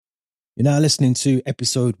You're now listening to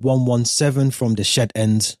episode 117 from the Shed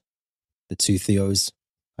End, the two Theos.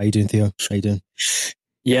 How you doing, Theo? How you doing?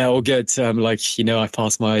 Yeah, all good. I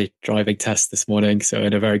passed my driving test this morning, so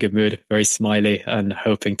in a very good mood, very smiley, and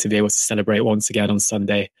hoping to be able to celebrate once again on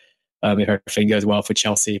Sunday. If everything goes well for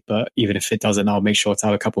Chelsea, but even if it doesn't, I'll make sure to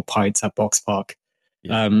have a couple of pints at Box Park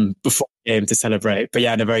before the game to celebrate. But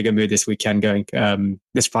yeah, in a very good mood this weekend, going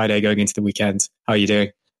this Friday, going into the weekend. How are you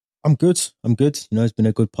doing? I'm good. It's been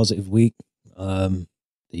a good positive week. The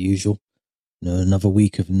usual. Another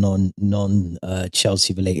week of non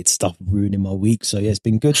Chelsea related stuff ruining my week. So yeah, it's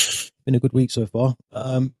been good. Been a good week so far.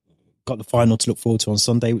 Got the final to look forward to on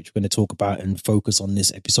Sunday, which we're going to talk about and focus on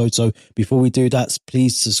this episode. So before we do that,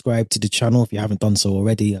 please subscribe to the channel if you haven't done so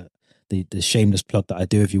already. The shameless plug that I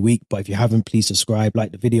do every week. But if you haven't, please subscribe,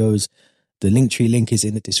 like the videos. The Linktree link is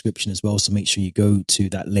in the description as well. So make sure you go to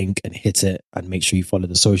that link and hit it, and make sure you follow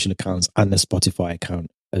the social accounts and the Spotify account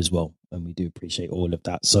as well. And we do appreciate all of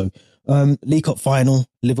that. So League Cup final,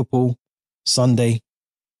 Liverpool, Sunday.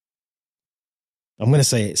 I'm going to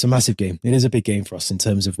say it's a massive game. It is a big game for us in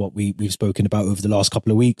terms of what we've spoken about over the last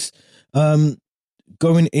couple of weeks.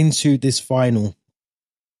 Going into this final,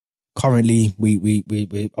 currently we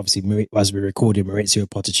obviously, as we're recording, Maurizio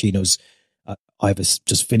Pochettino's either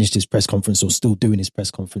just finished his press conference or still doing his press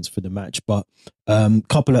conference for the match. But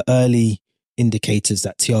couple of early indicators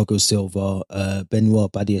that Thiago Silva,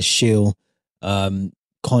 Benoit Badiashile,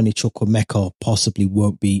 Carney Chukwuemeka possibly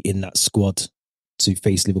won't be in that squad to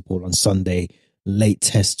face Liverpool on Sunday. Late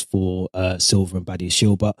test for Silva and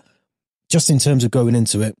Badiashile. But just in terms of going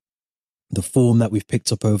into it, the form that we've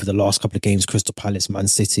picked up over the last couple of games, Crystal Palace, Man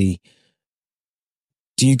City,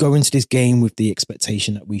 do you go into this game with the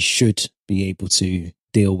expectation that we should be able to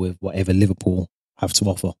deal with whatever Liverpool have to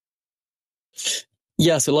offer?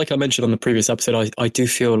 Yeah, so like I mentioned on the previous episode, I do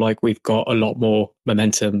feel like we've got a lot more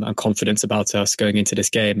momentum and confidence about us going into this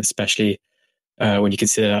game, especially when you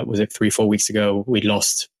consider that, was it 3-4 weeks ago, we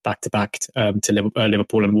lost back-to-back to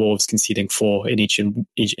Liverpool and Wolves, conceding 4 in each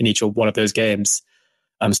of one of those games.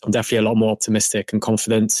 So I'm definitely a lot more optimistic and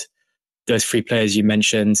confident. Those 3 players you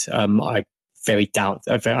mentioned, I'm very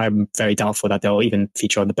doubtful that they'll even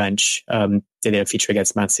feature on the bench. They didn't feature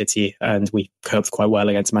against Man City, and we coped quite well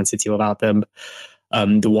against Man City without them.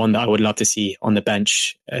 The one that I would love to see on the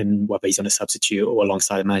bench, and whether he's on a substitute or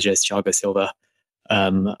alongside the manager, is Thiago Silva.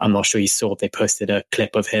 I'm not sure you saw, they posted a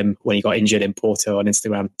clip of him when he got injured in Porto on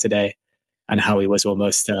Instagram today, and how he was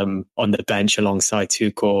almost on the bench alongside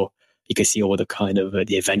Tuchel. You could see all the kind of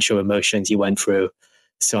the eventual emotions he went through.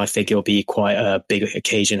 So I think it'll be quite a big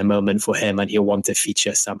occasion, a moment for him, and he'll want to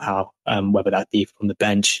feature somehow, whether that be from the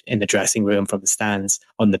bench, in the dressing room, from the stands,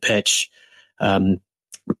 on the pitch.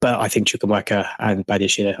 But I think Chukwuemeka and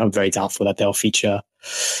Badiashile, I'm very doubtful that they'll feature.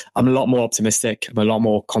 I'm a lot more optimistic. I'm a lot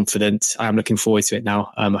more confident. I am looking forward to it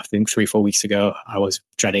now. I think 3-4 weeks ago, I was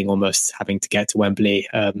dreading almost having to get to Wembley,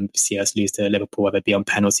 see us lose to Liverpool, whether it be on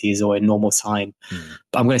penalties or in normal time.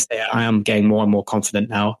 But I'm going to say I am getting more and more confident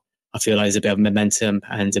now. I feel like there's a bit of momentum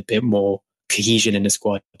and a bit more cohesion in the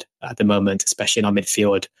squad at the moment, especially in our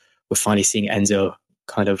midfield. We're finally seeing Enzo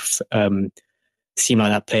kind of seem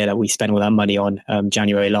like that player that we spent all that money on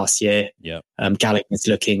January last year. Yeah. Gallagher's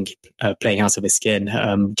playing out of his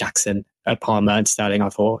skin. Jackson, Palmer and Sterling, I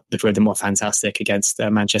thought the three of them were fantastic against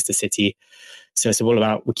Manchester City. So it's all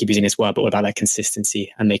about, we keep using this word, but all about that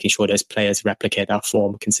consistency and making sure those players replicate that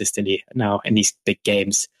form consistently now in these big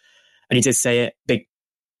games. And he did say it,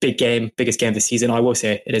 big game, biggest game of the season. I will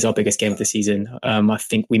say it is our biggest game of the season. I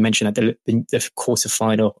think we mentioned at the quarter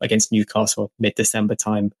final against Newcastle mid-December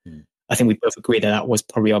time. I think we both agreed that was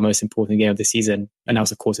probably our most important game of the season, and that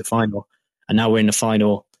was a quarter final. And now we're in the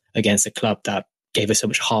final against a club that gave us so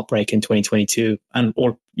much heartbreak in 2022 and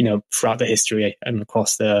all, throughout the history and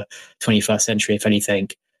across the 21st century, if anything.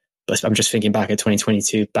 But I'm just thinking back at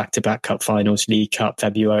 2022, back-to-back cup finals, League Cup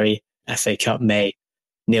February, FA Cup May,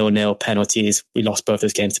 0-0 penalties. We lost both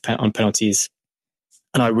those games on penalties.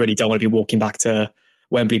 And I really don't want to be walking back to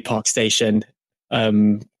Wembley Park Station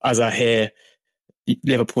as I hear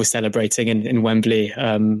Liverpool celebrating in Wembley.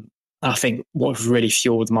 I think what really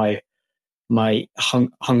fueled my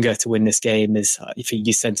hunger to win this game is, if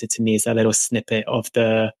you sent it to me, is that little snippet of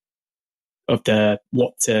the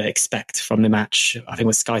what to expect from the match. I think it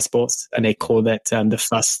was Sky Sports, and they called it the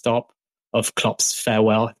first stop of Klopp's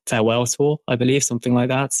farewell tour, I believe, something like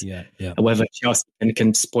that. Yeah. And whether Chelsea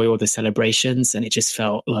can spoil the celebrations, and it just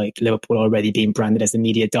felt like Liverpool already being branded as the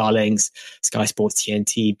media darlings. Sky Sports,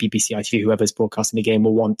 TNT, BBC, ITV, whoever's broadcasting the game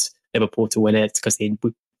will want Liverpool to win it because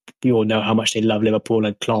we all know how much they love Liverpool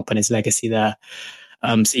and Klopp and his legacy there.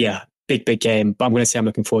 So yeah, big game. But I'm going to say I'm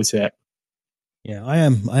looking forward to it. Yeah, I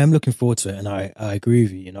am. I am looking forward to it, and I agree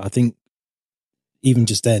with you. I think even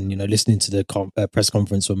just then, listening to the press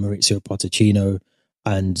conference from Maurizio Pochettino,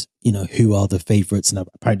 and who are the favourites, and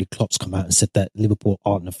apparently Klopp's come out and said that Liverpool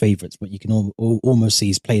aren't the favourites, but you can almost see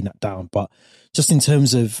he's playing that down. But just in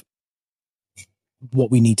terms of what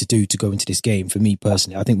we need to do to go into this game, for me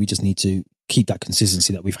personally, I think we just need to keep that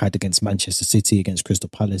consistency that we've had against Manchester City, against Crystal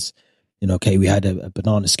Palace. Okay, we had a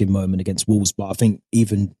banana skin moment against Wolves, but I think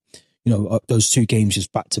even those two games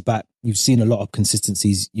just back to back, you've seen a lot of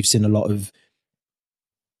consistencies. You've seen a lot of,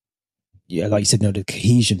 yeah, like you said, the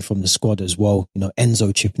cohesion from the squad as well.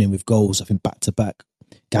 Enzo chipping in with goals. I think back to back.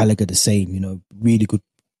 Gallagher the same. Really good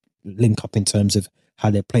link up in terms of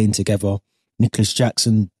how they're playing together. Nicholas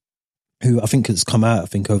Jackson, who I think has come out, I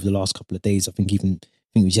think over the last couple of days. I think it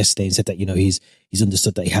was yesterday, and said that he's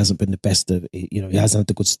understood that he hasn't been the best of, he hasn't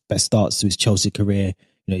had the best starts to his Chelsea career.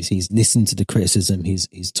 He's listened to the criticism.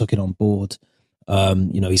 He's took it on board.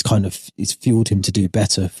 He's fueled him to do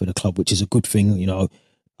better for the club, which is a good thing.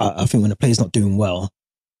 I think when a player's not doing well,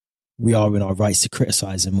 we are in our rights to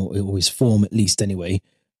criticise him, or his form at least anyway,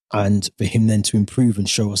 and for him then to improve and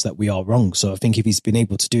show us that we are wrong. So I think if he's been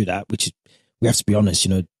able to do that, which we have to be honest,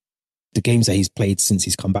 the games that he's played since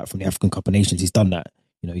he's come back from the African Cup of Nations, he's done that.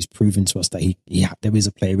 He's proven to us that there is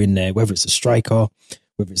a player in there, whether it's a striker,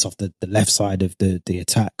 whether it's off the left side of the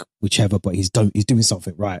attack, whichever, but he's doing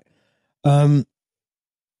something right.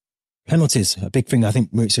 Penalties, a big thing. I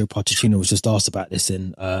think Maurizio Pochettino was just asked about this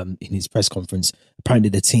in his press conference. Apparently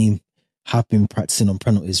the team have been practicing on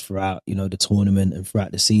penalties throughout, the tournament and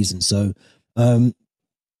throughout the season. So I'm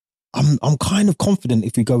kind of confident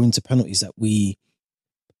if we go into penalties that we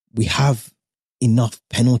have enough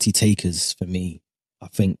penalty takers. For me, I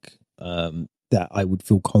think that I would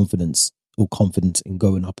feel confident in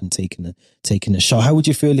going up and taking a shot. How would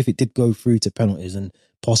you feel if it did go through to penalties, and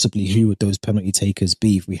possibly who would those penalty takers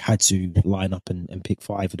be if we had to line up and pick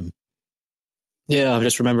 5 of them? Yeah, I'm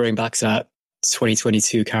just remembering back to that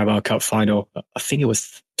 2022 Carabao Cup final. I think it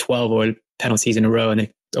was 12 or penalties in a row,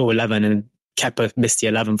 or 11, and Kepa missed the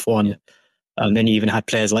 11th one. And then you even had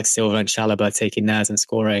players like Silva and Chalobah taking theirs and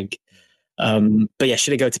scoring. But yeah,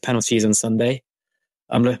 should it go to penalties on Sunday?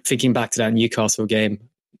 I'm thinking back to that Newcastle game,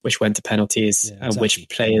 which went to penalties, and which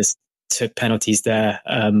players took penalties there.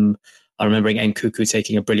 I'm remembering Nkunku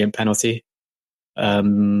taking a brilliant penalty. I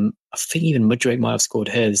think even Mudryk might have scored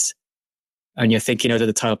his. And you're thinking of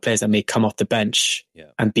the type of players that may come off the bench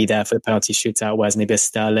and be there for the penalty shootout, whereas maybe a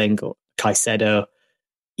Sterling or Caicedo,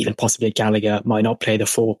 even possibly a Gallagher, might not play the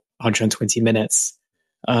full 120 minutes.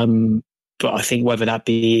 But I think whether that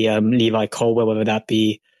be Levi Colwill, whether that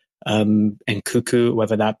be Nkunku,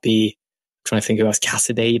 whether that be, I'm trying to think who else,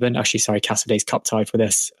 Cassidy even. Actually, sorry, Cassiday's cup tied for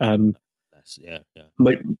this.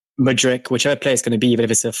 Mudryk, whichever player it's going to be, even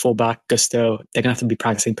if it's a fullback, Gusto, they're going to have to be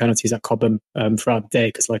practicing penalties at Cobham throughout the day.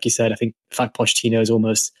 Because like you said, I think the fact Pochettino is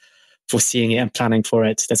almost foreseeing it and planning for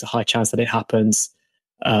it, there's a high chance that it happens,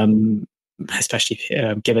 especially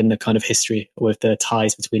given the kind of history with the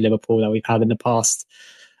ties between Liverpool that we've had in the past.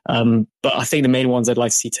 But I think the main ones I'd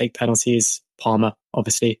like to see take penalties, Palmer,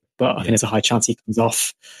 obviously, but I think there's a high chance he comes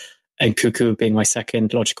off. And Nkunku being my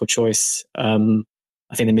second logical choice. I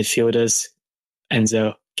think the midfielders,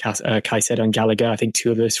 Enzo, Caicedo and Gallagher, I think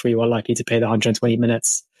 2 of those 3 are likely to play the 120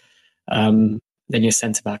 minutes. Then your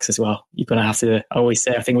centre-backs as well. You're going to have to, I always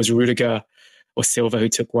say, I think it was Rudiger or Silva who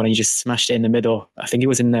took one and he just smashed it in the middle. I think it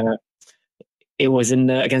was in the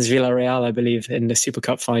against Villarreal, I believe, in the Super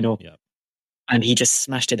Cup final. Yeah. And he just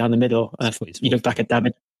smashed it down the middle. You look back at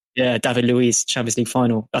David Luiz Champions League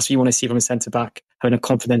final. That's what you want to see from a centre-back, having a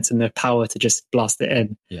confidence and the power to just blast it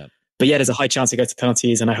in. Yeah. But yeah, there's a high chance to go to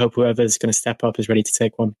penalties, and I hope whoever's going to step up is ready to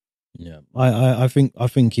take one. Yeah, I think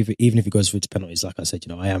even if it goes through to penalties, like I said,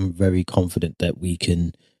 I am very confident that we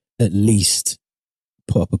can at least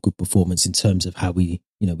put up a good performance in terms of how we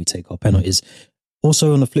take our penalties.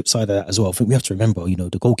 Also, on the flip side of that as well, I think we have to remember,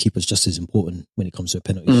 the goalkeeper is just as important when it comes to a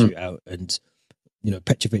penalty shootout. And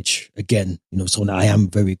Petrovic again, so now I am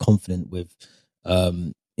very confident with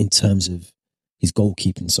in terms of his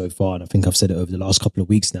goalkeeping so far, and I think I've said it over the last couple of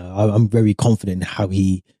weeks now. I'm very confident in how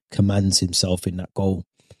he commands himself in that goal.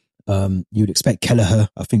 You'd expect Kelleher,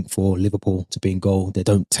 I think, for Liverpool to be in goal. They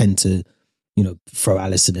don't tend to, throw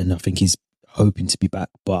Alisson in. I think he's hoping to be back,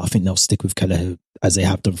 but I think they'll stick with Kelleher as they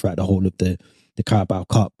have done throughout the whole of the Carabao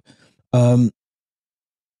Cup.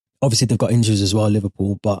 Obviously, they've got injuries as well,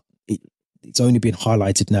 Liverpool, but it's only been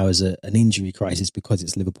highlighted now as an injury crisis because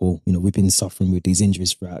it's Liverpool. We've been suffering with these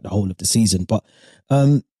injuries throughout the whole of the season. But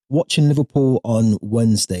watching Liverpool on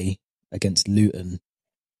Wednesday against Luton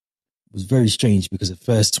was very strange because the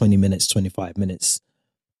first 20 minutes, 25 minutes,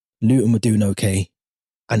 Luton were doing okay,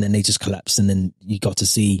 and then they just collapsed. And then you got to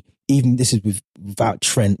see, even this is without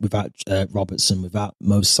Trent, without Robertson, without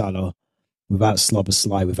Mo Salah, without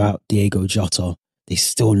Szoboszlai, without Diego Jota, they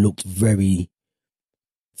still looked very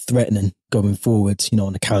threatening going forward,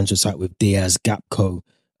 on the counter attack with Diaz, Gakpo,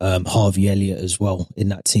 Harvey Elliott as well in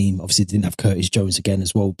that team. Obviously, they didn't have Curtis Jones again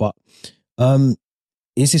as well. But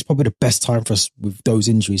is this probably the best time for us with those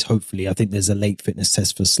injuries? Hopefully, I think there's a late fitness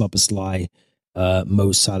test for Szoboszlai,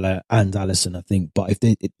 Mo Salah and Alisson, I think. But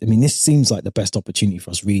this seems like the best opportunity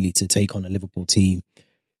for us really to take on a Liverpool team,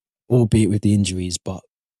 albeit with the injuries. But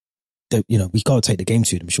we got to take the game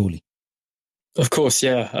to them, surely. Of course,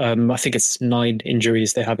 yeah. I think it's 9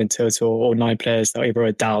 injuries they have in total, or 9 players that are either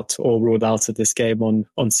a doubt or ruled out of this game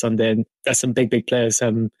on Sunday. And there's some big players,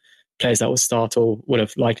 players that will start or would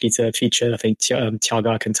have likely to feature. I think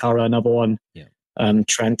Thiago Alcantara, another one. Yeah.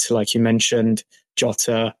 Trent, like you mentioned,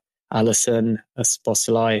 Jota, Alisson,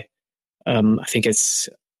 Szoboszlai. I think it's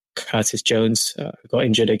Curtis Jones who got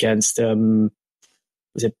injured against,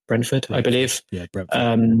 was it Brentford, I believe? Yeah,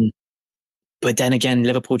 Brentford. But then again,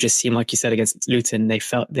 Liverpool just seemed, like you said, against Luton,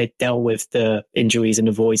 they dealt with the injuries and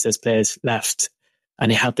the voids those players left,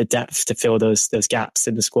 and they had the depth to fill those gaps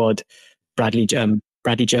in the squad. Bradley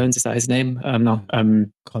Jones, is that his name? No,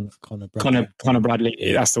 Connor Bradley. Connor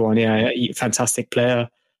Bradley, that's the one. Yeah, fantastic player.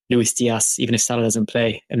 Luis Diaz, even if Salah doesn't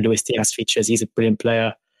play and Luis Diaz features, he's a brilliant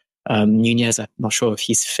player. Nunez, I'm not sure if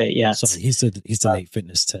he's fit yet. Sorry, he's the late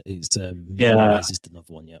fitness. He's Nunez is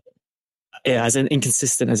another one. Yeah. Yeah, as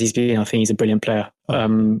inconsistent as he's been, I think he's a brilliant player.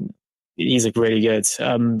 He's a really good.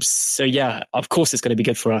 So yeah, of course it's going to be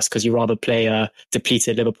good for us, because you rather play a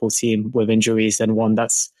depleted Liverpool team with injuries than one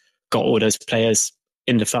that's got all those players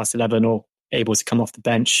in the first 11 or able to come off the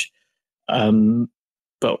bench.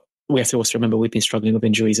 But we have to also remember we've been struggling with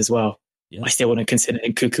injuries as well. Yeah. I still want to consider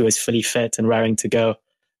Nkunku as fully fit and raring to go.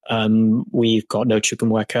 We've got no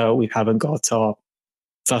Chukwuemeka. We haven't got our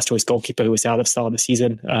first choice goalkeeper who was out at the start of the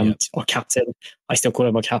season. Our captain, I still call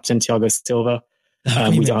him our captain, Thiago Silva.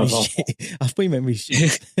 We don't have I thought you meant Reece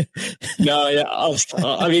James. No, yeah.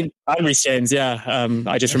 I'm Reece James, yeah.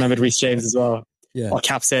 I just remembered Reece James as well. Yeah. Our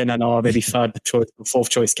captain and our maybe third choice, fourth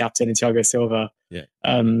choice captain in Thiago Silva. Yeah.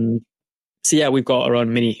 So yeah, we've got our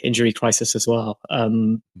own mini injury crisis as well.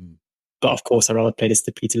 But of course, I'd rather play this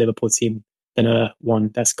depleted Liverpool team than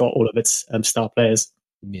one that's got all of its star players.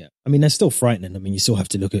 Yeah, they're still frightening. You still have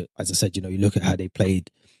to look at, as I said, you look at how they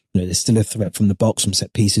played. There's still a threat from the box, from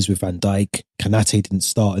set pieces with Van Dijk. Konate didn't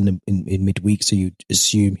start in midweek, so you'd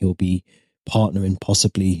assume he'll be partnering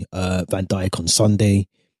possibly Van Dijk on Sunday.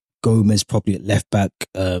 Gomez probably at left back.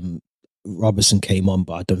 Robertson came on,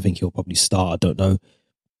 but I don't think he'll probably start. I don't know.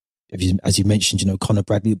 As you mentioned, Connor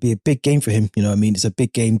Bradley, it'd be a big game for him. It's a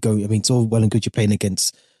big game going. It's all well and good you're playing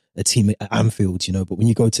against a team at Anfield, but when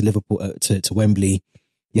you go to Liverpool, to Wembley,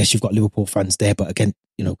 yes, you've got Liverpool fans there, but again,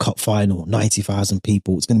 cup final, 90,000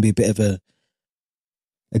 people. It's going to be a bit of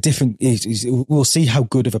a different. We'll see how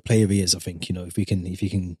good of a player he is. I think if he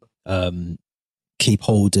can keep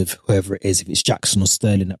hold of whoever it is, if it's Jackson or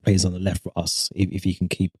Sterling that plays on the left for us, if he can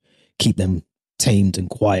keep them tamed and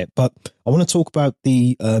quiet. But I want to talk about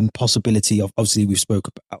the possibility of, obviously we've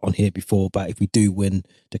spoken on here before, but if we do win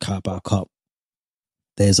the Carabao Cup,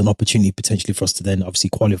 there's an opportunity potentially for us to then obviously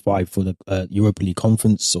qualify for the Europa League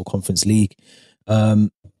Conference or Conference League. I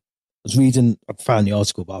found the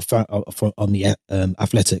article, but I found on the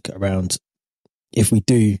Athletic around, if we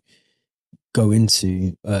do go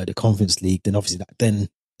into the Conference League, then obviously that then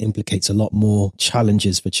implicates a lot more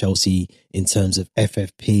challenges for Chelsea in terms of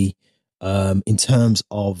FFP, in terms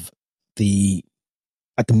of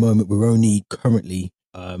at the moment, we're only currently,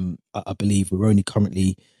 I believe we're only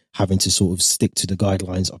currently having to sort of stick to the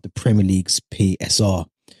guidelines of the Premier League's PSR.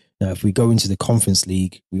 Now, if we go into the Conference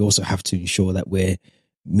League, we also have to ensure that we're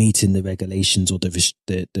meeting the regulations or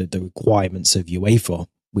the requirements of UEFA,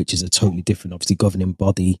 which is a totally different, obviously, governing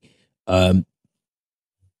body. I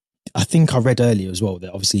think I read earlier as well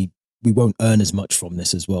that obviously we won't earn as much from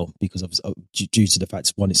this as well, because of due to the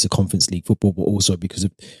fact, one, it's a Conference League football, but also because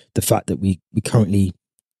of the fact that we currently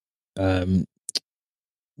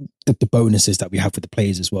the bonuses that we have for the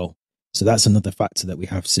players as well. So that's another factor that we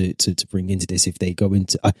have to bring into this. If they go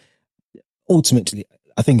into, ultimately,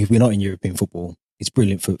 I think if we're not in European football, it's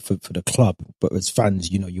brilliant for the club. But as fans,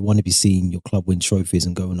 you want to be seeing your club win trophies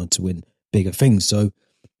and going on to win bigger things. So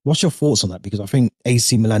what's your thoughts on that? Because I think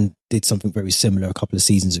AC Milan did something very similar a couple of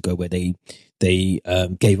seasons ago, where they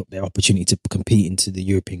gave up their opportunity to compete into the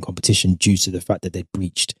European competition due to the fact that they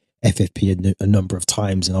breached FFP a number of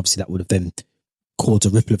times. And obviously that would have then caused a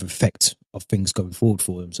ripple of effect of things going forward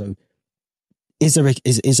for them. So is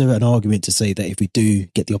there an argument to say that if we do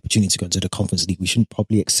get the opportunity to go into the Conference League, we shouldn't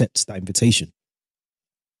probably accept that invitation?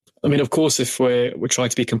 I mean, of course, if we're trying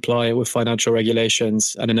to be compliant with financial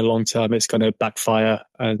regulations and in the long term it's going to backfire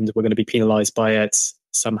and we're going to be penalised by it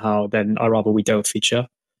somehow, then I'd rather we don't feature.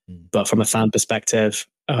 But from a fan perspective,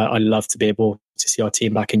 I love to be able to see our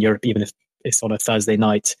team back in Europe, even if it's on a Thursday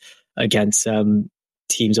night against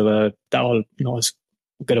teams that are not as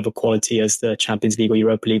good of a quality as the Champions League or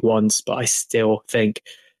Europa League ones. But I still think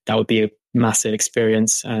that would be a massive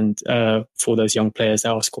experience. And for those young players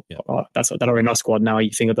that are in our squad now,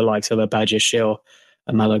 you think of the likes of a Badger Shill,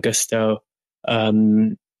 a Malo Gusto, a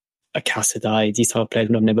Casadei. These type of players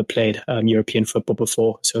would have never played European football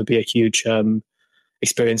before. So it'd be a huge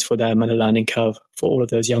experience for them and a learning curve for all of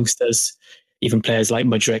those youngsters. Even players like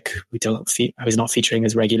Mudryk, who's not featuring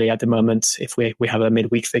as regularly at the moment. If we have a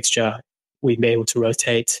midweek fixture, we'd be able to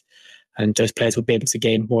rotate and those players would be able to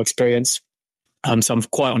gain more experience. So I'm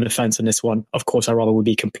quite on the fence on this one. Of course, I rather would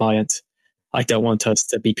be compliant. I don't want us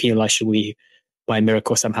to be penalised should we, by a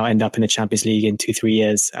miracle, somehow end up in the Champions League in 2-3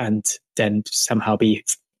 years and then somehow be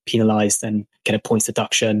penalised and get a points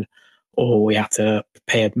deduction, or we have to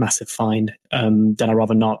pay a massive fine. Then I'd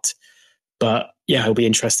rather not. But yeah, it'll be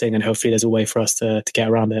interesting, and hopefully there's a way for us to get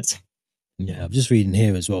around it. Yeah, I'm just reading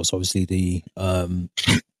here as well. So obviously the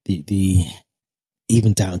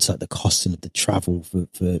even down to like the costing of the travel for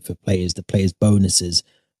players, the players' bonuses,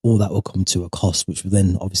 all that will come to a cost, which will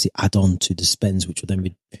then obviously add on to the spends, which will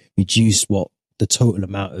then reduce what the total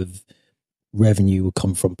amount of revenue will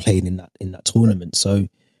come from playing in that tournament. So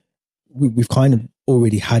we've kind of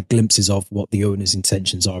already had glimpses of what the owner's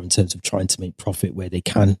intentions are in terms of trying to make profit where they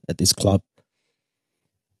can at this club.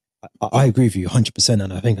 I agree with you 100%.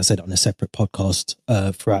 And I think I said on a separate podcast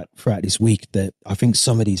throughout this week that I think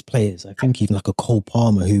some of these players, I think even like a Cole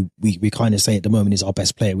Palmer, who we kind of say at the moment is our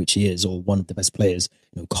best player, which he is, or one of the best players,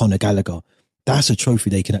 Conor Gallagher, that's a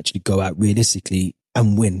trophy they can actually go out realistically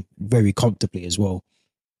and win very comfortably as well.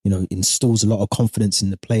 Installs a lot of confidence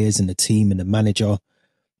in the players, in the team, in the manager,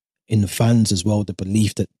 in the fans as well. The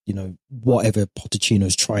belief that, whatever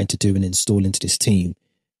Pochettino's trying to do and install into this team,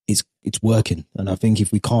 it's working. And I think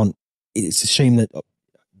if we can't, it's a shame that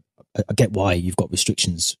I get why you've got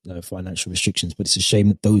restrictions, financial restrictions, but it's a shame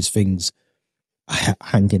that those things are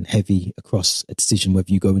hanging heavy across a decision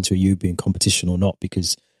whether you go into a European competition or not,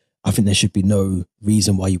 because I think there should be no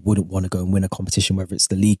reason why you wouldn't want to go and win a competition, whether it's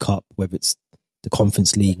the League Cup, whether it's the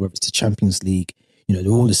Conference League, whether it's the Champions League.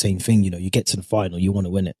 They're all the same thing. You get to the final, you want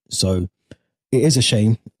to win it. So it is a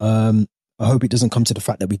shame. I hope it doesn't come to the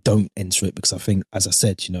fact that we don't enter it, because I think, as I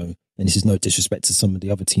said, and this is no disrespect to some of the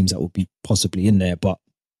other teams that will be possibly in there, but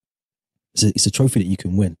it's a trophy that you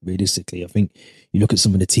can win, realistically. I think you look at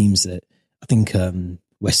some of the teams that I think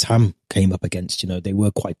West Ham came up against, they were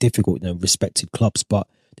quite difficult, respected clubs, but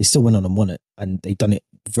they still went on and won it, and they done it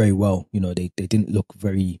very well. They didn't look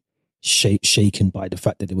very shaken by the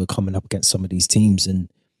fact that they were coming up against some of these teams, and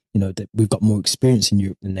that we've got more experience in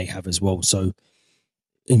Europe than they have as well. So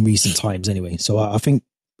in recent times anyway. So I think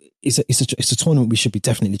it's a tournament we should be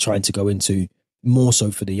definitely trying to go into, more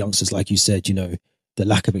so for the youngsters, like you said, the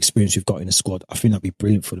lack of experience we've got in the squad. I think that'd be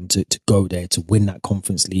brilliant for them to go there, to win that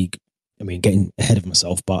Conference League. I mean, getting ahead of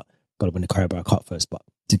myself, but got to win the Carabao Cup first, but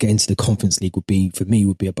to get into the Conference League would be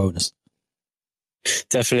a bonus.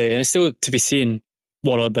 Definitely. And it's still to be seen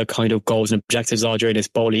what are the kind of goals and objectives are during this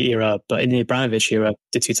Bowley era. But in the Abramovich era,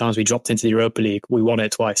 the 2 times we dropped into the Europa League, we won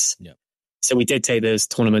it twice. Yeah. So we did take this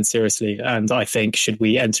tournament seriously. And I think should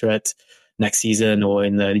we enter it next season or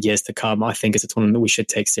in the years to come, I think it's a tournament we should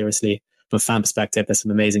take seriously. From a fan perspective, there's some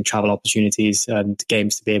amazing travel opportunities and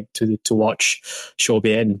games to be able to watch. Sure,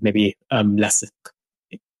 be in maybe less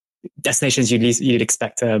destinations you'd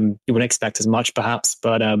expect. You wouldn't expect as much, perhaps.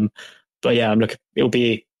 But yeah, it'll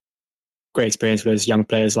be great experience for those young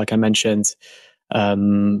players, like I mentioned.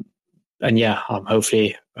 And yeah,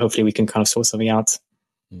 hopefully we can kind of sort something out.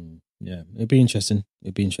 Yeah, it'd be interesting.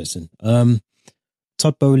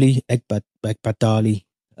 Todd Bowley, Egbadali.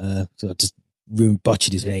 So I just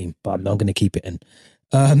butchered his name, but I'm going to keep it in.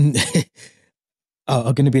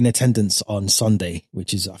 Are going to be in attendance on Sunday,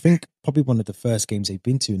 which is, I think, probably one of the first games they've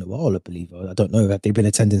been to in a while, I believe. I don't know if they've been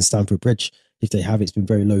attending Stamford Bridge. If they have, it's been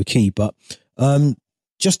very low key. But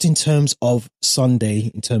just in terms of Sunday,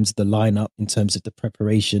 in terms of the lineup, in terms of the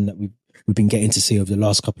preparation that we've been getting to see over the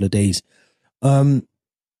last couple of days,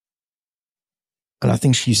 and I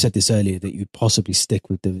think you said this earlier, that you'd possibly stick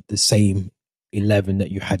with the same 11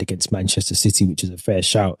 that you had against Manchester City, which is a fair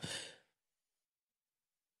shout.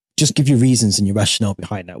 Just give your reasons and your rationale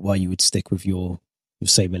behind that, why you would stick with your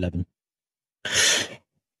same 11.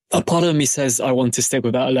 A part of me says I want to stick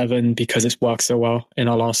with that 11 because it's worked so well in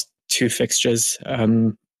our last two fixtures.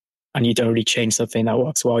 And you don't really change something that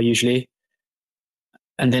works well usually.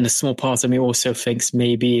 And then a small part of me also thinks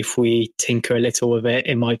maybe if we tinker a little with it,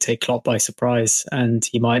 it might take Klopp by surprise and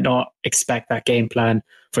he might not expect that game plan.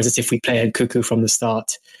 For instance, if we play Nkunku from the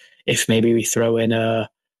start, if maybe we throw in a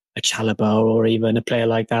Chalobah or even a player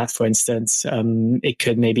like that, for instance, it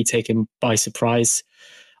could maybe take him by surprise.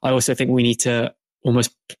 I also think we need to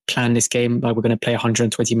almost plan this game like we're going to play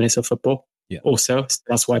 120 minutes of football. Yeah. Also, so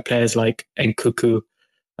that's why players like Nkunku,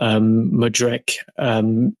 Mudryk,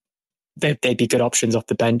 they'd be good options off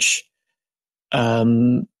the bench.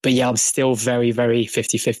 But yeah, I'm still very, very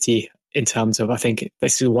 50-50 in terms of, I think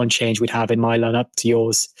this is one change we'd have in my lineup to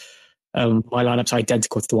yours. My lineup's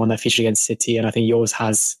identical to the one that featured against City, and I think yours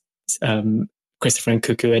has Christopher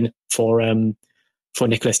Nkunku in for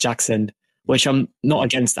Nicholas Jackson, which I'm not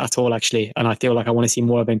against at all, actually. And I feel like I want to see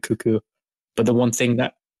more of Nkunku. But the one thing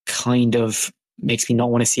that kind of makes me not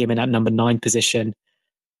want to see him in that number 9 position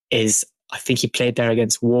is I think he played there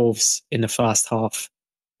against Wolves in the first half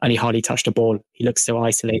and he hardly touched the ball. He looks so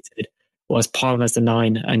isolated. Whereas Palmer as the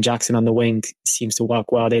 9 and Jackson on the wing seems to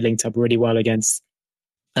work well. They linked up really well against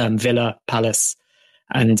Villa, Palace,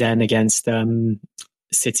 and then against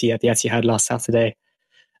City at the Etihad last Saturday.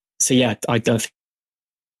 So yeah, I don't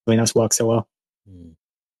think that's worked so well.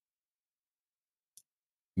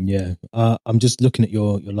 Yeah, I'm just looking at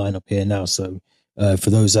your lineup here now. So for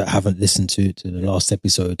those that haven't listened to the last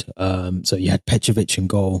episode, so you had Petrovic in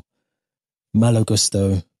goal, Malo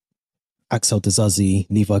Gusto, Axel Disasi,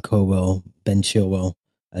 Levi Colwell, Ben Chilwell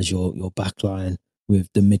as your back line, with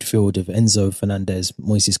the midfield of Enzo Fernandez,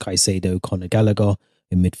 Moises Caicedo, Conor Gallagher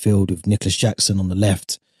in midfield with Nicholas Jackson on the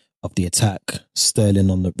left of the attack,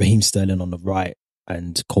 Raheem Sterling on the right,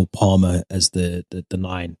 and Cole Palmer as the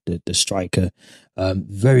 9, the striker.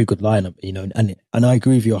 Very good lineup, and I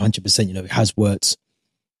agree with you 100%. It has worked,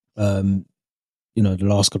 the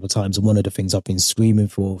last couple of times. And one of the things I've been screaming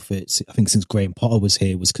for I think since Graham Potter was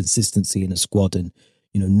here, was consistency in a squad and,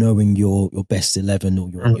 knowing your best 11 or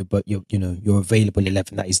your available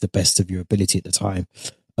 11, that is the best of your ability at the time.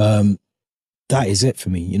 That is it for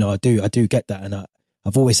me. I do get that. And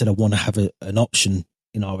I've always said I want to have an option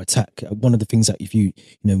in our attack. One of the things that if you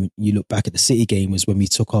look back at the City game was when we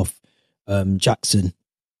took off Jackson,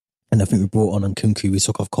 and I think we brought on Nkunku, we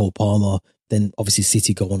took off Cole Palmer, then obviously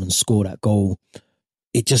City go on and score that goal.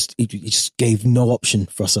 It just gave no option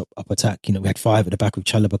for us up attack. We had 5 at the back with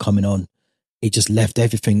Chalobah coming on. It just left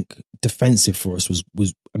everything defensive for us.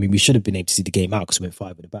 We should have been able to see the game out because we went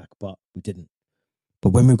 5 at the back, but we didn't. But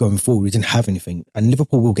when we were going forward, we didn't have anything. And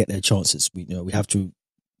Liverpool will get their chances. We have to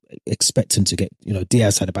expect him to get,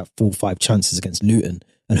 Diaz had about 4 or 5 chances against Luton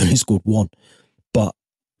and only scored 1. But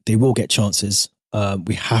they will get chances.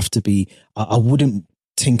 We have to be, I wouldn't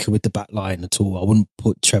tinker with the back line at all. I wouldn't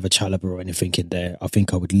put Trevor Chalobah or anything in there. I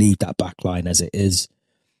think I would leave that back line as it is.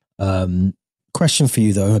 Question for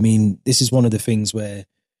you though. This is one of the things where,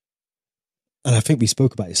 and I think we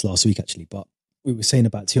spoke about this last week actually, but we were saying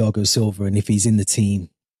about Thiago Silva, and if he's in the team,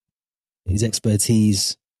 his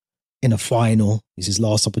expertise in a final is his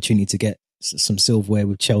last opportunity to get some silverware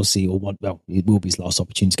with Chelsea, it will be his last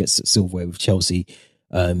opportunity to get silverware with Chelsea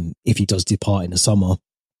if he does depart in the summer.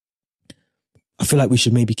 I feel like we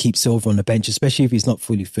should maybe keep Silva on the bench, especially if he's not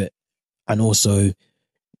fully fit. And also,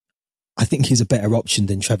 I think he's a better option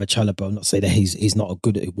than Trevor Chalobah. I'm not saying that he's not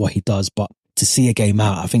good at what he does, but to see a game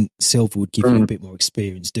out, I think Silva would give you a bit more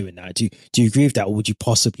experience doing that. Do you agree with that? Or would you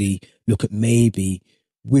possibly look at maybe,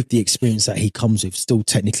 with the experience that he comes with, still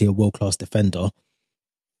technically a world-class defender,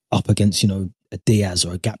 up against, a Diaz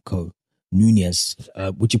or a Gakpo, Nunez,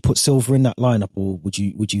 would you put Silva in that lineup, or would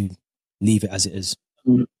you leave it as it is?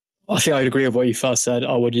 I think I'd agree with what you first said.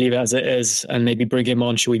 I would leave it as it is and maybe bring him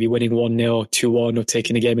on should we be winning 1-0, 2-1, or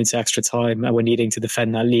taking the game into extra time and we're needing to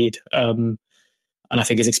defend that lead. And I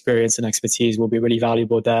think his experience and expertise will be really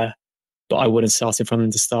valuable there. But I wouldn't start him from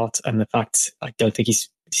the start. And the fact, I don't think he's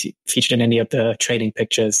featured in any of the training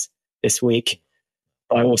pictures this week.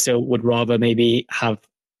 But I also would rather maybe have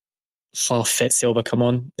half-fit Silva come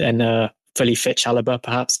on than fully fit Chalobah,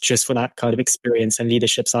 perhaps, just for that kind of experience and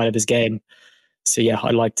leadership side of his game. So yeah,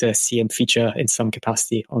 I'd like to see him feature in some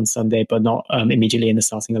capacity on Sunday, but not immediately in the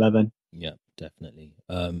starting 11. Yeah, definitely.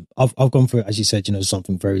 I've gone for, as you said,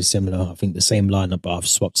 something very similar. I think the same lineup, but I've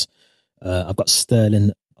swapped. I've got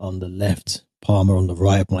Sterling on the left, Palmer on the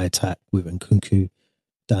right of my attack, with Nkunku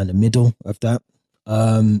down the middle of that.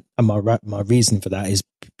 And my reason for that is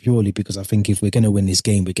purely because I think if we're going to win this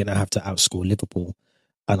game, we're going to have to outscore Liverpool.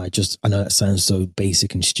 And I know that sounds so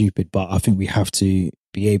basic and stupid, but I think we have to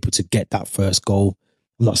be able to get that first goal.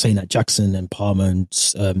 I'm not saying that Jackson and Palmer and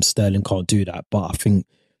Sterling can't do that, but I think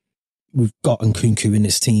we've got Nkunku in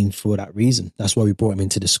this team for that reason. That's why we brought him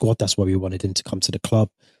into the squad. That's why we wanted him to come to the club.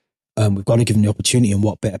 We've got to give him the opportunity, and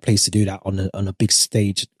what better place to do that on a big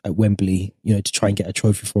stage at Wembley, to try and get a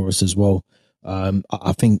trophy for us as well.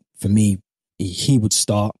 I think for me, he would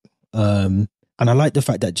start. And I like the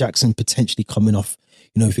fact that Jackson potentially coming off,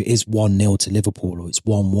 if it is 1-0 to Liverpool or it's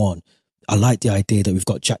 1-1, I like the idea that we've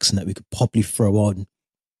got Jackson that we could probably throw on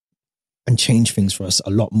and change things for us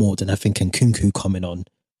a lot more than I think Nkunku coming on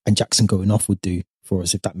and Jackson going off would do for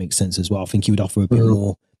us, if that makes sense as well. I think he would offer a bit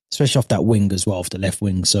more, especially off that wing as well, off the left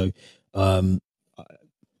wing. So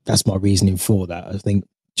that's my reasoning for that. I think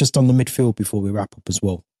just on the midfield before we wrap up as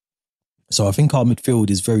well. So I think our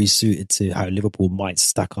midfield is very suited to how Liverpool might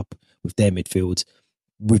stack up with their midfield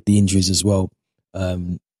with the injuries as well.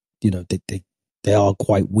 They are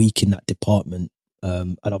quite weak in that department.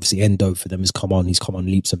 And obviously Endo for them has come on. He's come on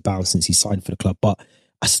leaps and bounds since he signed for the club. But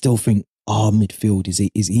I still think our midfield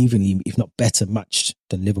is evenly, if not better, matched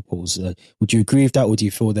than Liverpool's. Would you agree with that, or do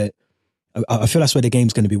you feel that? I feel that's where the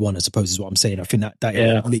game's going to be won, I suppose, is what I'm saying. I think that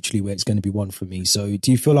is literally where it's going to be won for me. So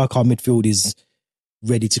do you feel like our midfield is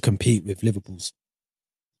ready to compete with Liverpool's?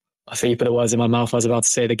 I think you put the words in my mouth. I was about to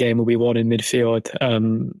say the game will be won in midfield.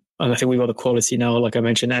 And I think we've got the quality now. Like I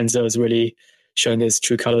mentioned, Enzo is really showing his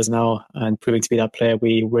true colours now and proving to be that player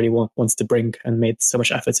we really wants to bring and made so much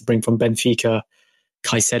effort to bring from Benfica.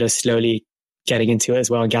 Caicedo slowly getting into it as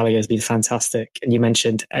well. And Gallagher has been fantastic. And you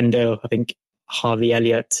mentioned Endo. I think Harvey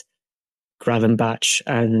Elliott, Gravenbach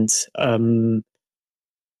and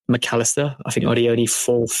McAllister, I think, are the only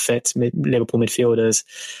full fit Liverpool midfielders.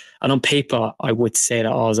 And on paper, I would say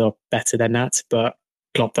that ours are better than that. But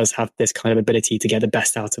Klopp does have this kind of ability to get the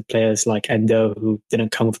best out of players like Endo, who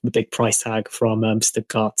didn't come with a big price tag from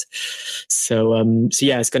Stuttgart. So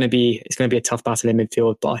yeah, it's going to be a tough battle in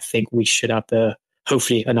midfield, but I think we should have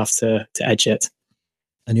hopefully enough to edge it.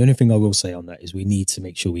 And the only thing I will say on that is we need to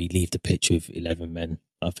make sure we leave the pitch with 11 men.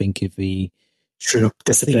 I think if we... True.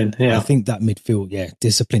 Discipline, I think that midfield,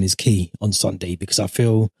 discipline is key on Sunday, because I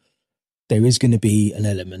feel there is going to be an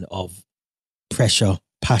element of pressure,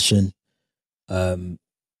 passion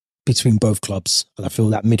between both clubs. And I feel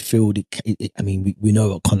that midfield, we know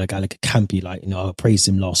what Conor Gallagher can be like. I praised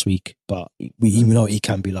him last week, but we even know what he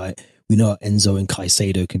can be like. We know what Enzo and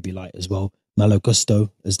Caicedo can be like as well. Malo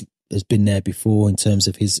Gusto has been there before in terms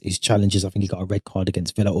of his challenges. I think he got a red card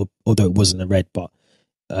against Villa, although it wasn't a red, but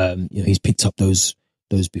he's picked up those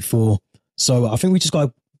before. So I think we just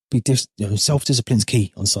got to be self-discipline's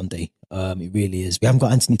key on Sunday. It really is. We haven't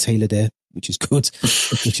got Anthony Taylor there, which is good,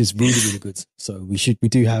 which is really, really good. So we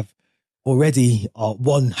do have already our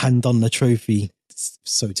one hand on the trophy,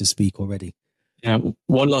 so to speak, already. Yeah.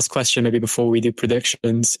 One last question, maybe before we do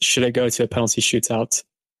predictions. Should it go to a penalty shootout?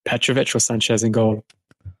 Petrovic or Sanchez in goal?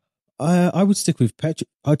 I would stick with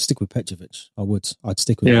I'd stick with Petrovic. I'd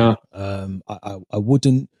stick with him. I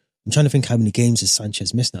wouldn't. I'm trying to think how many games has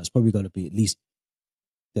Sanchez missed now. It's probably got to be at least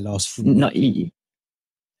the last few.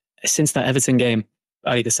 Since that Everton game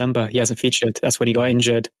early December, he hasn't featured. That's when he got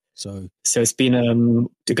injured. So it's been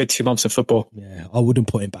a good 2 months of football. Yeah, I wouldn't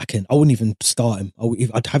put him back in. I wouldn't even start him.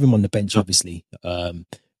 I'd have him on the bench, obviously.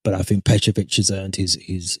 But I think Petrovic has earned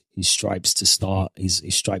his stripes to start, his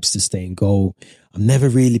stripes to stay in goal. I've never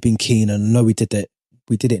really been keen, and I know we did it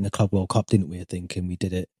in the Club World Cup, didn't we? I think, and we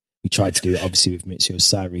tried to do it obviously with Maurizio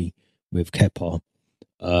Sarri, with Kepa.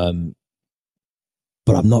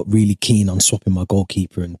 But I'm not really keen on swapping my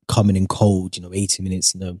goalkeeper and coming in cold, 80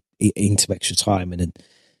 minutes, into extra time and then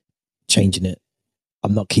changing it.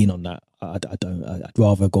 I'm not keen on that. I don't. I'd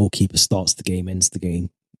rather a goalkeeper starts the game, ends the game.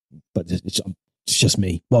 But it's just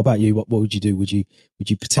me. What about you? What would you do? Would you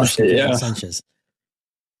potentially put Sanchez?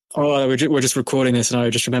 Oh, we're just recording this, and I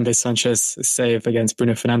just remember Sanchez's save against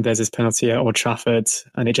Bruno Fernandes's penalty at Old Trafford,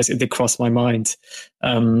 and it did cross my mind.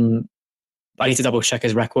 I need to double check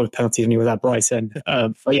his record of penalties when he was at Brighton.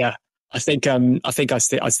 But yeah, I think I'd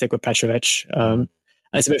stick with Petrovic. And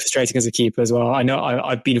it's a bit frustrating as a keeper as well. I know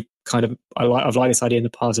I've been I've liked this idea in the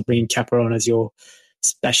past of bringing Kepa on as your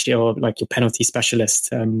special, like your penalty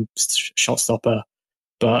specialist, shot stopper.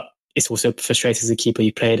 But it's also frustrating as a keeper.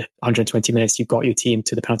 You played 120 minutes, you got your team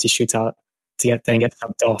to the penalty shootout to get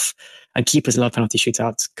subbed off. And keepers love penalty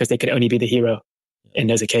shootouts because they could only be the hero in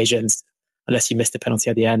those occasions, unless you missed the penalty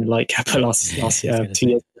at the end, like Kepa last year, 2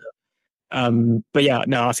 years ago. But yeah,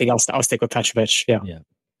 no, I think I'll stick with Petrovic. Yeah,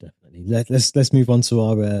 definitely. Let's move on to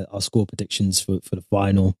our score predictions for the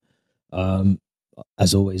final.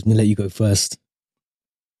 As always, I'm gonna let you go first.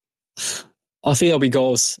 I think there'll be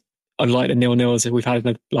goals, unlike the 0-0s that we've had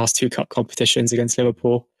in the last two cup competitions against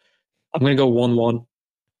Liverpool. I'm going to go 1-1.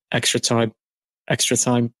 extra time,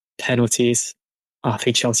 penalties. I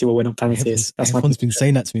think Chelsea will win on penalties. Everyone's been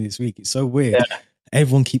saying that to me this week. It's so weird. Yeah.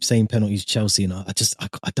 Everyone keeps saying penalties, Chelsea, and I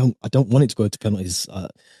don't want it to go to penalties.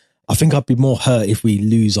 I think I'd be more hurt if we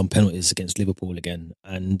lose on penalties against Liverpool again.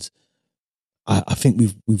 And I think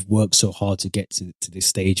we've worked so hard to get to this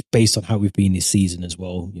stage based on how we've been this season as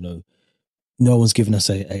well. You know, no one's given us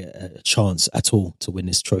a chance at all to win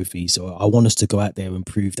this trophy. So I want us to go out there and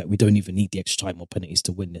prove that we don't even need the extra time or penalties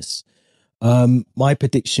to win this. My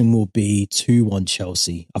prediction will be 2-1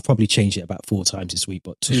 Chelsea. I've probably changed it about 4 times this week,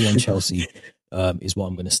 but 2-1 Chelsea is what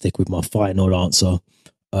I'm going to stick with, my final answer.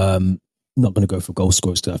 Not going to go for goal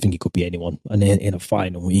scorers because I think it could be anyone. And then in a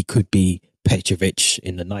final, he could be Petrovic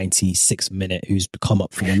in the 96th minute, who's come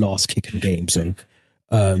up for the last kick of the game. So,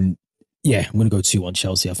 yeah, I'm going to go 2-1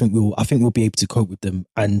 Chelsea. I think we'll be able to cope with them.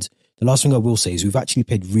 And the last thing I will say is we've actually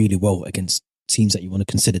played really well against teams that you want to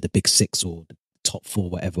consider the big 6 or the top 4,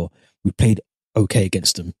 whatever. We played okay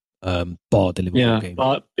against them, bar the Liverpool game.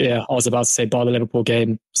 I was about to say bar the Liverpool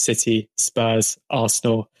game, City, Spurs,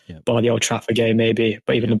 Arsenal, bar the Old Trafford game maybe,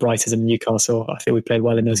 but even the Brightons and Newcastle, I think we played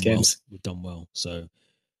well in those games. We've done well. So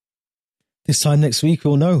this time next week,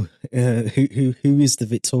 we'll know who is the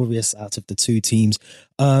victorious out of the 2 teams.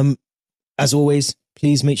 As always,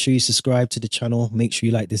 please make sure you subscribe to the channel. Make sure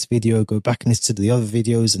you like this video. Go back and listen to the other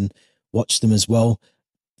videos and watch them as well.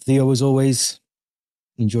 Theo, as always,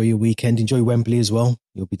 enjoy your weekend. Enjoy Wembley as well.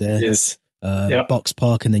 You'll be there. Yes. Box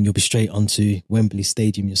Park, and then you'll be straight onto Wembley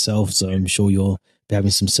Stadium yourself. So I'm sure you'll be having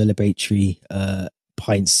some celebratory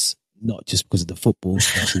pints, not just because of the football,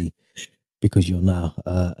 actually, because you're now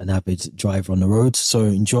an avid driver on the road. So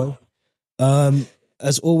enjoy.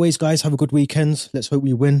 As always, guys, have a good weekend. Let's hope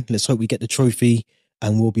we win. Let's hope we get the trophy,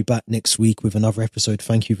 and we'll be back next week with another episode.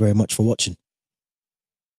 Thank you very much for watching.